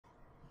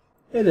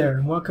Hey there,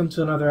 and welcome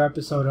to another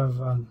episode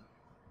of, I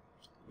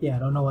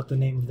don't know what the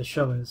name of the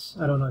show is.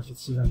 I don't know if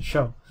it's even a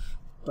show.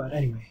 But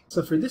anyway,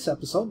 so for this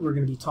episode, we're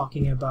going to be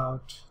talking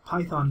about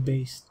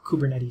Python-based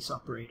Kubernetes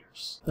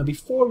operators. Now,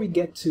 before we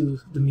get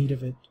to the meat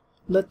of it,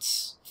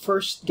 let's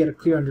first get a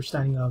clear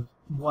understanding of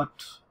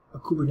what a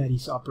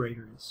Kubernetes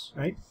operator is,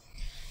 right?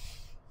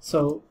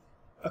 So,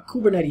 a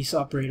Kubernetes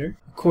operator,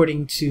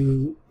 according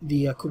to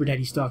the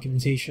Kubernetes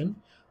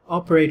documentation,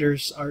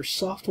 operators are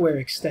software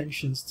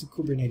extensions to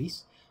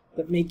Kubernetes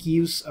that make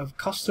use of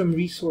custom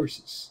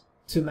resources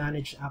to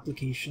manage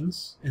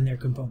applications and their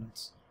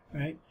components,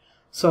 right?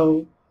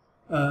 So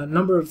a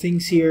number of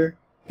things here.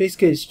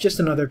 Basically, it's just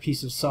another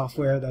piece of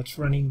software that's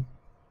running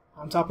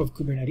on top of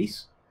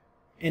Kubernetes,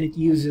 and it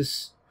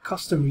uses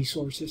custom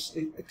resources.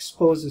 It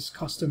exposes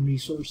custom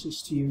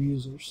resources to your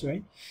users,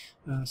 right?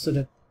 So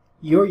that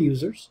your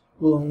users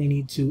will only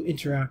need to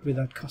interact with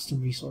that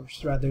custom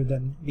resource rather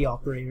than the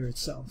operator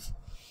itself.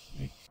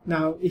 Right?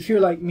 Now, if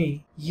you're like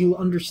me, you'll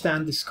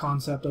understand this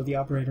concept of the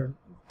operator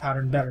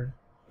pattern better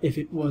if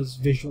it was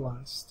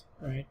visualized,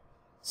 right?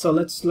 So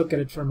let's look at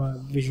it from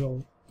a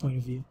visual point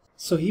of view.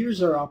 So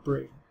here's our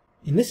operator.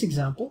 In this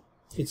example,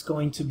 it's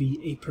going to be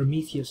a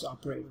Prometheus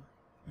operator.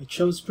 I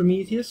chose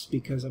Prometheus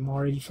because I'm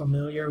already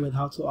familiar with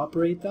how to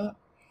operate that,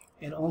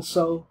 and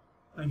also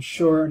I'm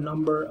sure a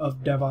number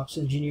of DevOps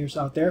engineers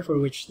out there for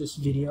which this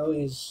video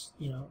is,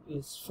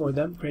 is for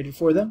them, created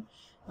for them.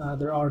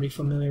 They're already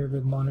familiar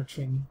with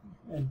monitoring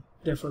and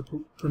therefore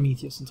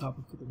Prometheus on top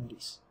of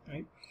Kubernetes,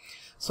 right?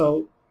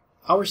 So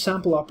our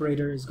sample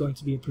operator is going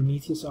to be a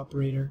Prometheus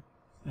operator,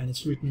 and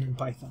it's written in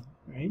Python,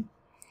 right?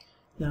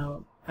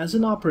 Now, as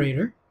an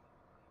operator,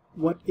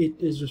 what it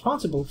is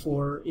responsible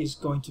for is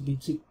going to be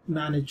to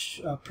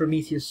manage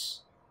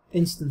Prometheus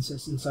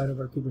instances inside of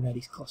our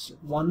Kubernetes cluster,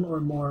 one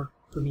or more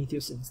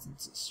Prometheus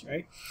instances,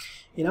 right?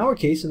 In our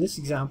case, in this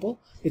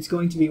example, it's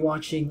going to be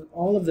watching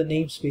all of the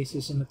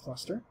namespaces in the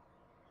cluster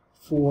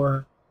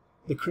for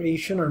the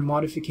creation or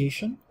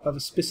modification of a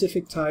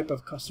specific type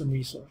of custom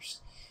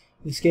resource.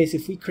 In this case,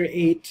 if we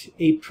create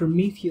a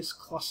Prometheus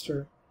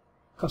cluster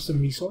custom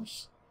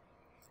resource,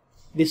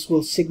 this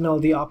will signal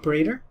the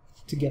operator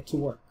to get to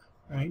work,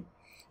 right?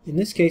 In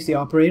this case, the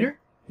operator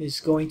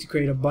is going to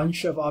create a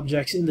bunch of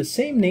objects in the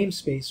same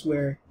namespace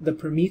where the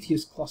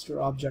Prometheus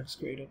cluster objects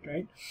created,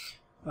 right?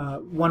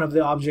 One of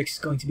the objects is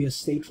going to be a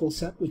stateful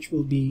set, which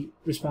will be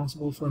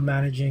responsible for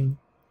managing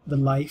the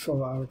life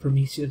of our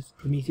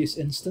Prometheus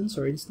instance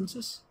or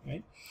instances,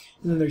 right?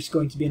 And then there's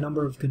going to be a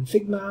number of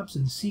config maps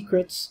and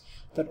secrets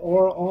that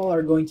all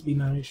are going to be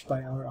managed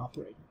by our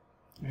operator,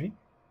 right?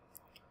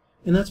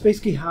 And that's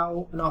basically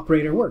how an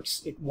operator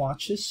works. It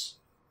watches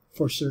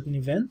for certain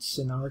events,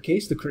 in our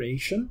case, the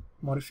creation,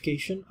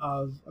 modification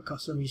of a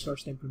custom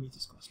resource named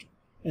Prometheus cluster,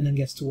 and then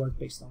gets to work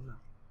based on that,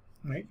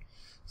 right?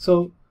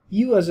 So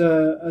you as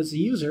a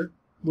user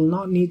will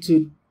not need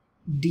to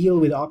deal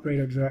with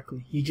operator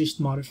directly. You just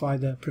modify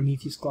the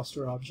Prometheus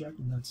cluster object,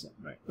 and that's it,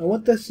 right? Now,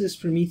 what does this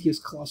Prometheus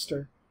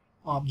cluster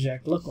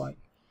object look like?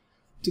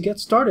 To get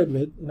started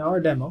with, in our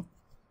demo,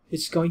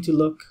 it's going to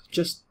look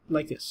just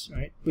like this,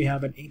 right? We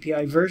have an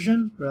API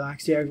version,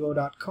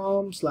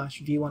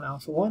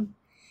 relaxdiago.com/v1alpha1.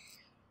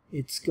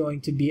 It's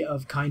going to be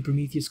of kind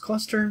Prometheus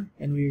cluster,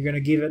 and we're going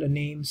to give it a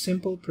name,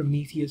 simple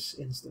Prometheus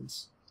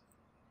instance.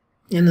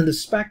 And then the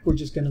spec, we're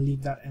just going to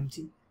leave that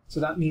empty. So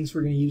that means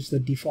we're going to use the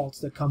defaults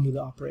that come with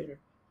the operator,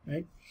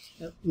 right?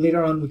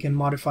 Later on, we can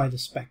modify the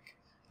spec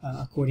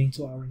according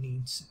to our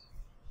needs,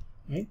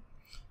 right?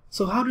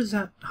 So how does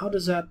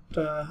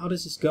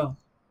this go?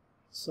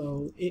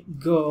 So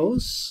it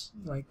goes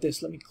like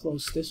this. Let me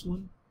close this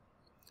one.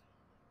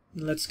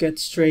 And let's get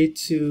straight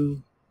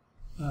to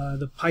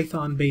the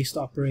Python-based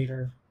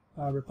operator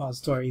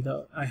repository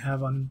that I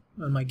have on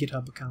my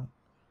GitHub account,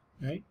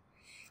 right?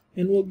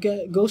 And we'll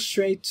go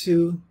straight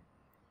to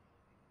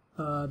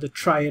the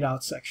try it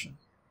out section.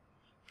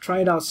 Try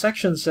it out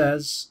section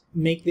says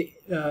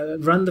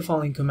run the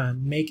following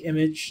command: make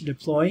image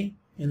deploy,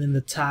 and then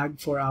the tag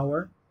for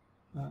our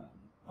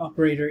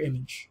operator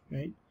image,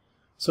 right?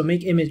 So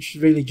make image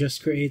really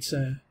just creates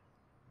a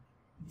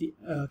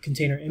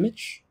container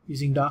image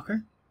using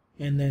Docker,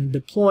 and then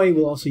deploy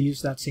will also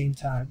use that same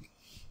tag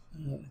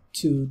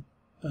to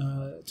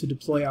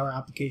deploy our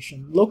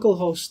application.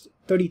 Localhost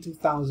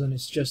 32,000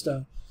 is just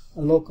a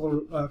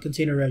local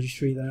container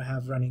registry that I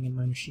have running in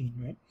my machine,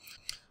 right?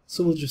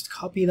 So we'll just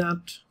copy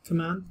that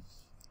command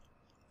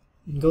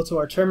and go to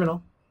our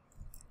terminal,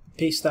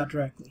 paste that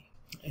directly.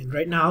 And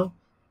right now,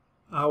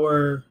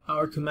 our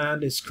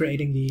command is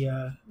creating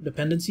the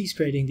dependencies,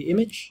 creating the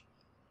image,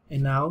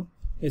 and now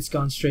it's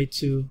gone straight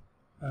to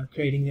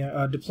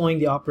deploying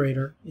the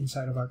operator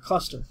inside of our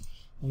cluster.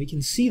 And we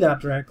can see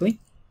that directly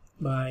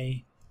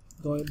by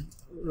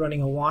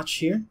running a watch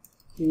here,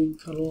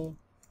 kubectl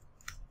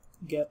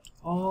get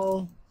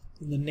all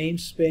in the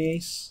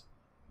namespace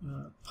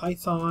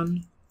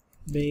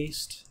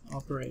Python-based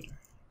operator.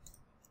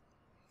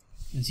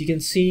 As you can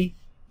see,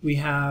 we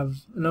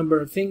have a number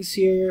of things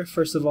here.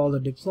 First of all, the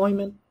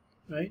deployment,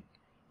 right?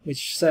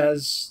 which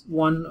says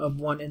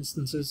one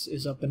instances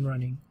is up and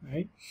running,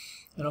 right?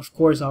 And of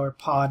course our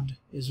pod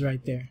is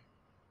right there.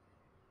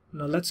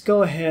 Now let's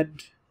go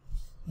ahead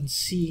and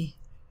see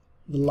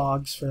the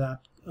logs for that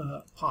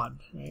pod,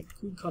 right?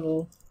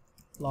 kubectl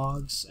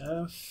logs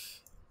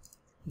f,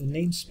 the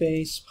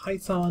namespace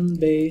Python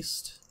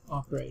based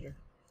operator.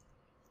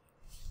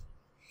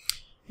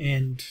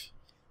 And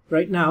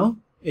right now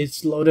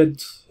it's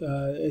loaded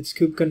its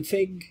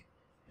kubectl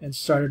and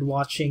started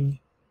watching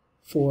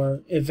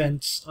for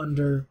events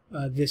under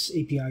this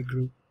API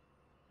group,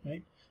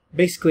 right?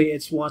 Basically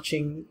it's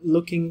watching,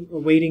 looking, or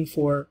waiting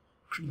for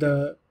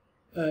the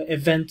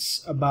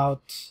events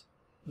about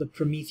the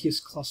Prometheus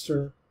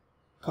cluster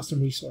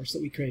custom resource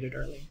that we created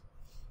earlier.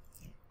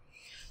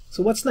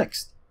 So what's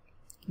next?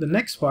 The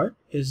next part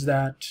is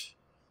that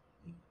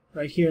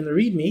right here in the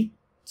README it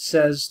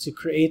says to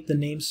create the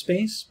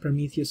namespace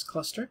Prometheus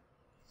cluster,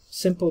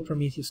 simple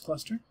Prometheus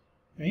cluster,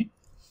 right?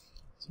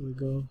 So we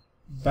go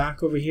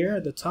back over here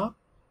at the top,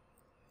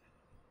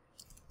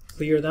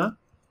 clear that,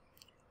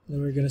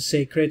 then we're going to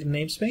say create a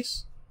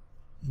namespace,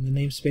 and the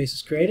namespace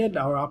is created.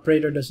 Our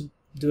operator doesn't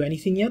do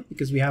anything yet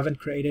because we haven't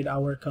created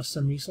our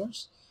custom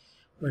resource.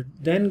 We're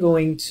then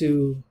going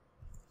to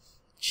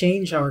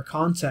change our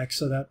context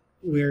so that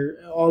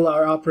all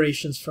our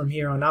operations from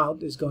here on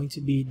out is going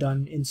to be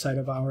done inside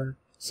of our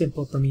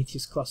simple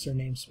Prometheus cluster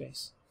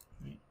namespace.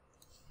 Right?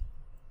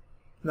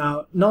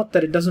 Now, note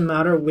that it doesn't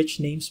matter which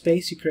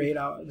namespace you create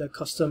the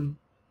custom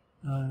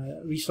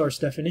resource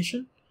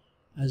definition,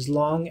 as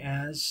long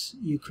as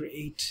you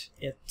create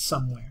it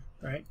somewhere,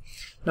 right?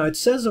 Now it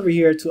says over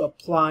here to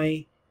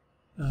apply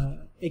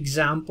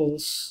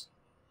examples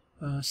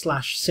 /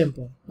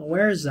 simple. Now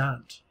where is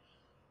that?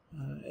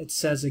 It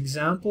says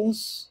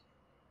examples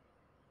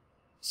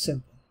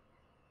simple.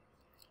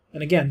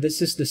 And again,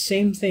 this is the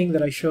same thing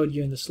that I showed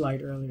you in the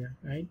slide earlier,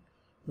 right?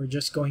 We're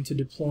just going to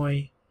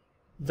deploy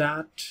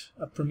that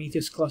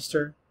Prometheus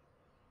cluster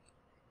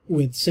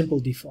with simple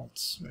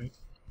defaults, right?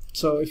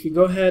 So if you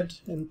go ahead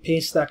and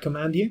paste that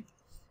command here,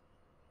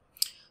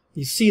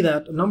 you see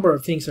that a number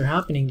of things are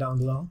happening down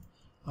below.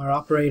 Our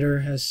operator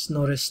has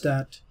noticed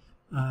that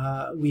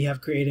we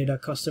have created a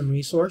custom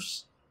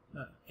resource,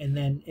 and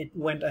then it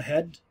went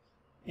ahead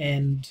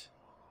and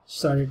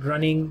started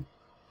running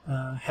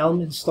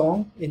Helm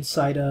install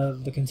inside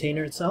of the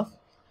container itself.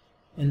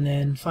 And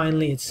then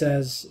finally it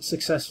says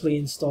successfully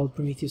installed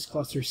Prometheus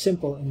cluster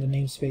simple in the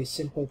namespace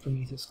simple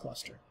Prometheus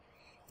cluster.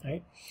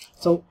 Right?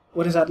 So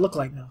what does that look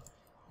like now?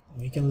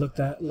 We can look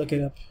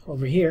it up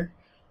over here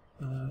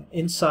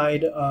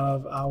inside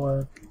of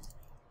our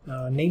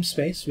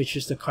namespace, which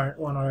is the current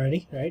one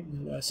already, right?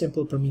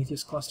 Simple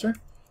Prometheus cluster.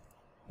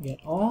 Get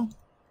all.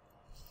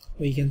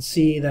 We can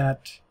see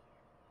that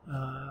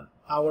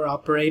our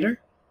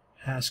operator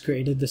has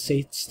created the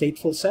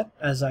stateful set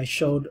as I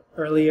showed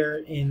earlier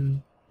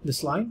in the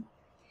slide.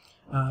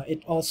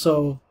 It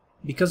also,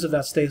 because of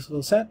that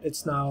stateful set,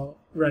 it's now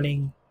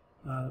running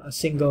a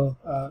single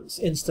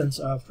instance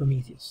of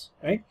Prometheus,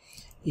 right?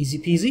 Easy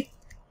peasy.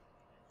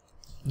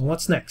 And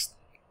what's next?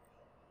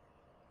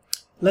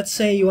 Let's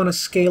say you want to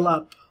scale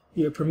up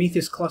your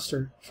Prometheus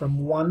cluster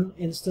from 1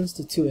 instance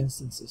to 2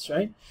 instances,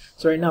 right?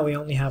 So right now we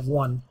only have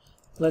 1.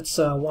 Let's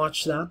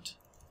watch that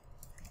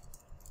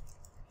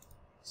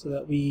so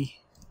that we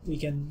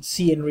can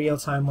see in real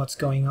time what's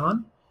going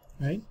on,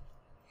 right?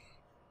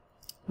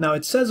 Now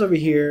it says over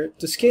here,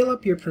 to scale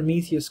up your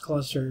Prometheus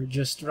cluster,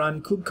 just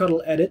run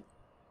kubectl edit,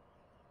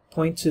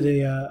 point to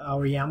the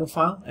our YAML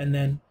file, and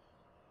then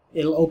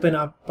it'll open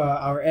up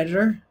our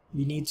editor.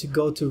 We need to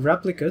go to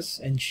replicas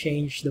and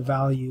change the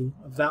value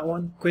of that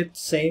one, quit,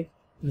 save,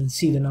 and then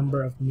see the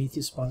number of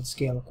Prometheus pods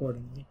scale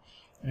accordingly,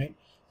 right?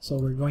 So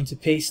we're going to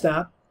paste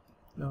that.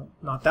 No,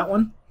 not that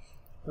one.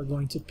 We're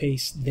going to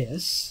paste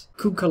this,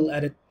 kubectl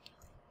edit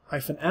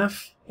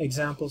 -f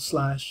example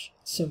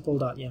 /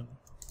 simple.yaml.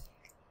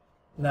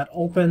 That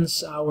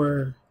opens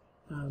our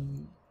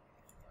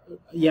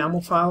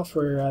YAML file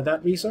for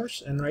that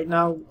resource, and right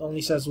now it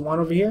only says 1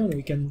 over here, and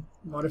we can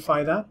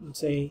modify that and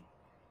say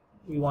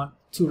we want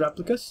 2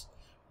 replicas,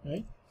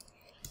 right?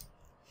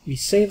 We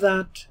save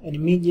that, and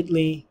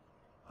immediately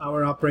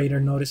our operator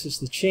notices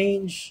the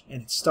change,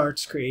 and it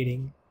starts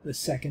creating the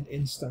second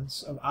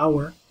instance of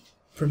our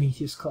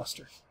Prometheus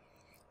cluster.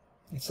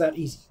 It's that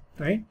easy,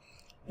 right?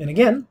 And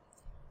again,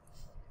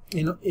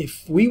 you know,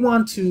 if we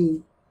want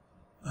to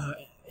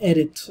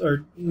edit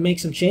or make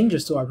some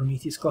changes to our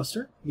Prometheus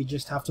cluster, we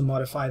just have to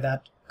modify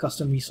that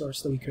custom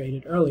resource that we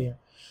created earlier.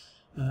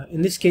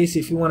 In this case,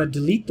 if we want to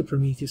delete the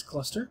Prometheus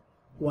cluster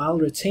while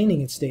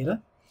retaining its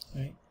data,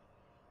 right,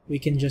 we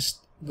can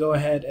just go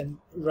ahead and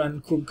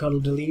run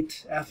kubectl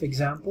delete f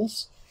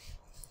examples.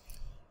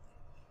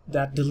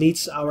 That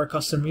deletes our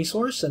custom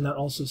resource, and that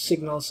also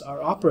signals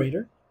our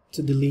operator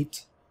to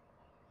delete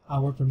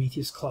our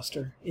Prometheus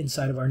cluster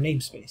inside of our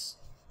namespace.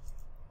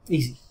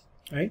 Easy,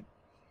 right?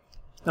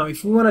 Now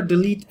if we want to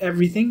delete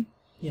everything,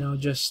 you know,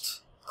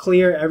 just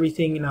clear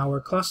everything in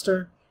our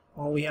cluster,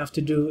 all we have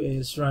to do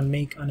is run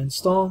make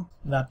uninstall.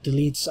 That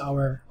deletes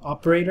our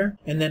operator,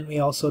 and then we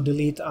also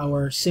delete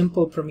our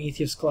simple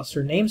Prometheus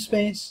cluster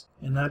namespace,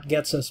 and that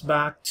gets us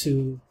back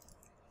to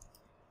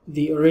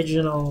the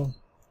original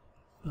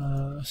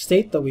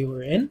state that we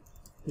were in,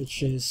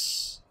 which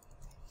is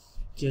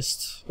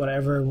just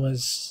whatever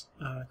was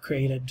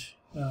created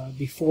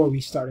before we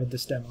started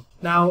this demo.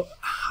 Now,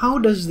 how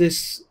does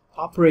this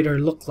operator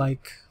look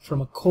like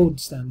from a code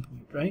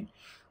standpoint, right?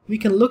 We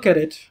can look at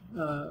it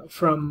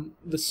from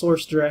the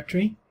source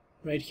directory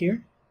right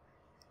here.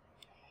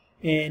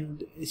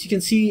 And as you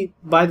can see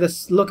by the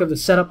look of the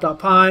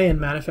setup.py and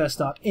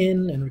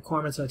manifest.in and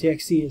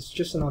requirements.txt, it's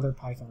just another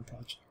Python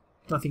project.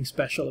 Nothing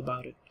special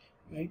about it,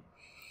 right?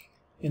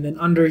 And then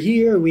under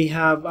here we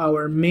have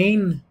our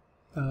main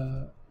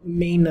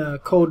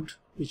code,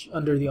 which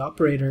under the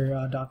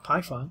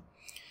operator.py file.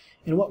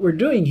 And what we're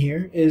doing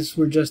here is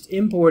we're just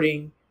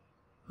importing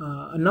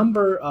a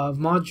number of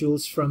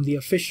modules from the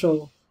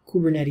official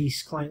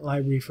Kubernetes client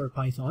library for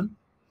Python,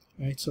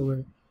 right?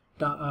 So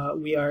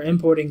we are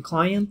importing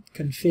client,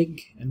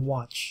 config, and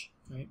watch,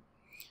 right?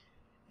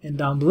 And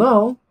down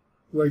below,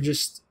 we're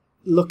just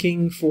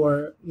looking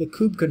for the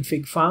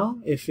kubeconfig file.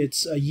 If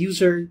it's a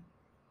user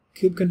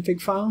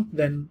kubeconfig file,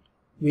 then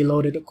we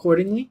load it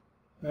accordingly,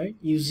 right?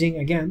 Using,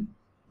 again,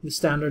 the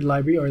standard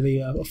library or the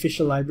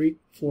official library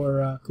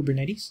for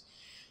Kubernetes.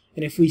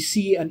 And if we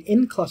see an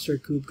in-cluster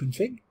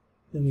kubeconfig,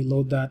 then we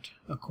load that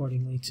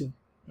accordingly too,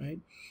 right?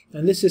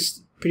 And this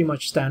is pretty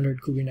much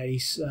standard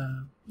Kubernetes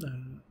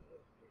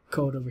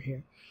code over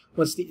here.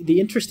 What's the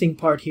interesting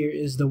part here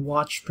is the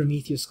watch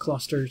Prometheus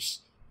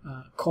clusters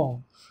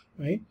call,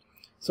 right?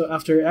 So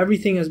after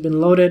everything has been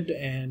loaded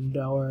and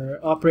our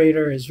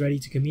operator is ready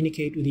to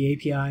communicate with the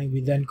API, we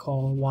then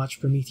call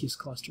watch Prometheus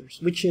clusters,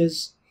 which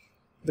is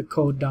the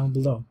code down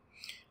below.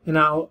 And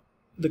now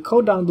the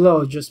code down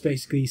below just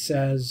basically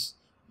says,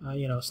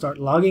 start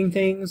logging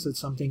things, that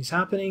something's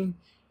happening,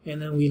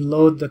 and then we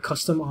load the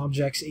custom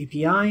objects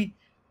API,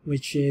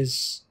 which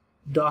is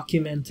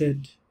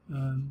documented,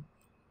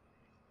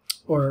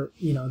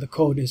 the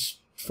code is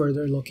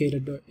further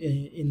located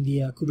in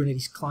the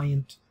Kubernetes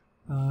client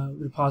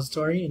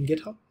repository in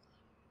GitHub,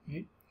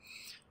 right?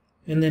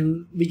 And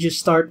then we just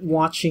start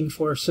watching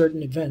for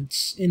certain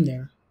events in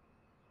there.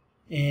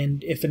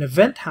 And if an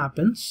event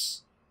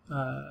happens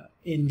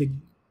in the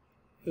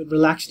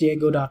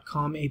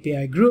relaxdiego.com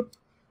API group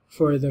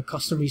for the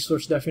custom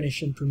resource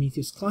definition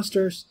Prometheus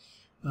clusters,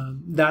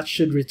 that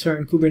should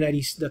return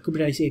Kubernetes. The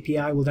Kubernetes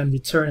API will then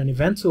return an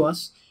event to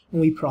us, and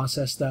we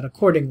process that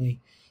accordingly.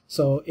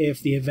 So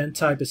if the event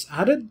type is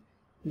added,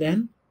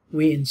 then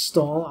we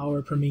install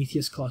our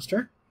Prometheus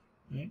cluster,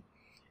 right?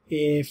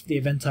 If the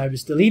event type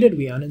is deleted,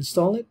 we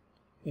uninstall it.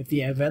 If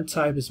the event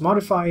type is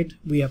modified,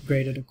 we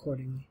upgrade it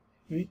accordingly,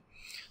 right?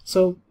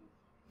 So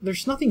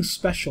there's nothing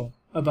special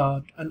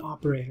about an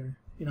operator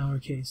in our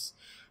case.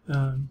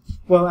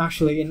 Well,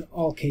 actually, in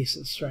all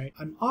cases, right?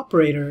 An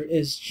operator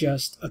is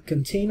just a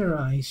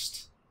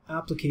containerized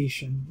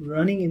application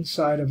running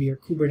inside of your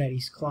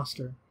Kubernetes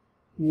cluster,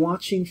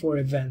 watching for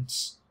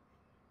events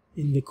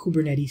in the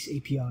Kubernetes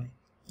API,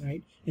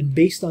 right? And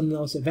based on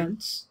those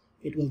events,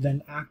 it will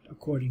then act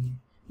accordingly.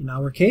 In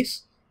our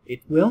case,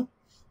 it will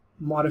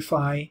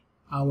modify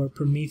our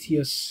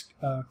Prometheus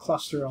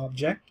cluster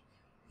object,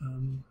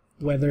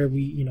 whether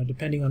we,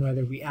 depending on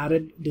whether we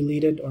added,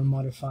 deleted, or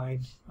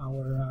modified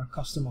our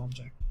custom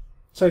object.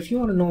 So if you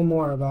want to know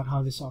more about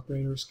how this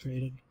operator is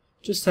created,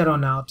 just head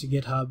on out to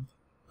GitHub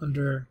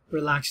under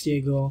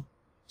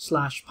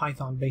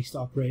relaxdiego/Python-based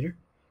operator.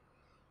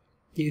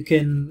 You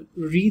can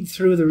read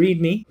through the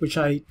README, which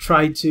I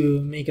tried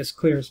to make as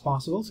clear as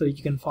possible so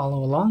you can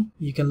follow along.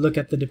 You can look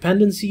at the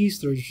dependencies.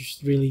 There's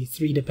just really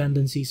 3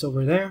 dependencies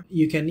over there.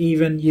 You can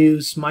even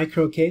use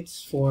micro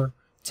k8s for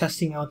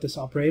testing out this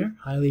operator.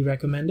 Highly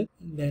recommend it.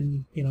 And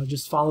then,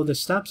 just follow the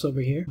steps over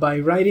here. By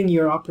writing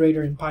your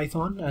operator in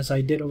Python, as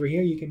I did over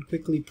here, you can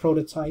quickly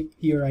prototype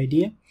your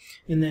idea.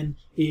 And then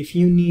if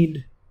you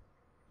need,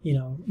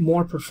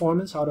 more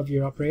performance out of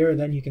your operator,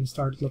 then you can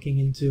start looking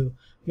into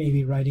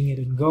maybe writing it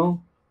in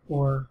Go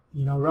or,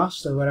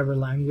 Rust or whatever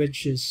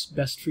language is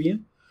best for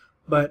you.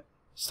 But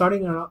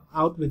starting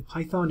out with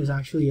Python is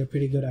actually a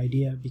pretty good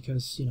idea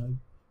because,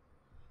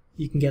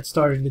 you can get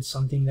started with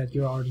something that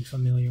you're already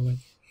familiar with.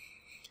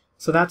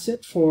 So that's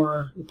it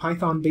for the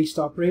Python-based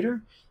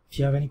operator. If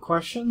you have any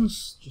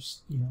questions,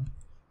 just,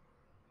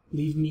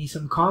 leave me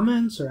some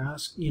comments or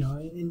ask,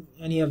 in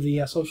any of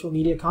the social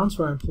media accounts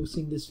where I'm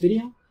posting this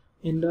video.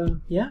 And,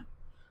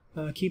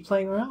 keep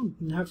playing around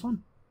and have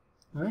fun.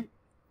 All right.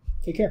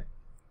 Take care.